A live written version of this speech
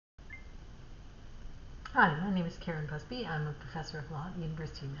Hi, my name is Karen Busby. I'm a professor of law at the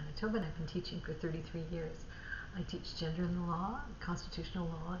University of Manitoba, and I've been teaching for 33 years. I teach gender in the law, constitutional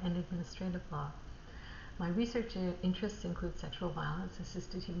law, and administrative law. My research interests include sexual violence,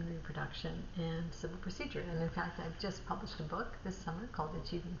 assisted human reproduction, and civil procedure. And in fact, I've just published a book this summer called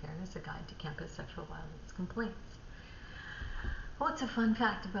Achieving Fairness, a Guide to Campus Sexual Violence Complaints. What's a fun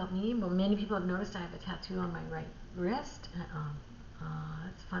fact about me? Well, many people have noticed I have a tattoo on my right wrist.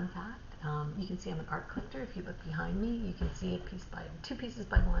 It's a fun fact. You can see I'm an art collector. If you look behind me, you can see two pieces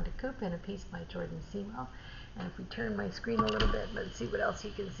by Wanda Coop and a piece by Jordan Sewell. And if we turn my screen a little bit, let's see what else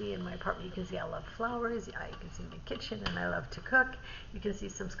you can see in my apartment. You can see I love flowers. You can see my kitchen, and I love to cook. You can see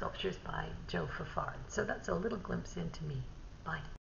some sculptures by Joe Fafard. So that's a little glimpse into me. Bye.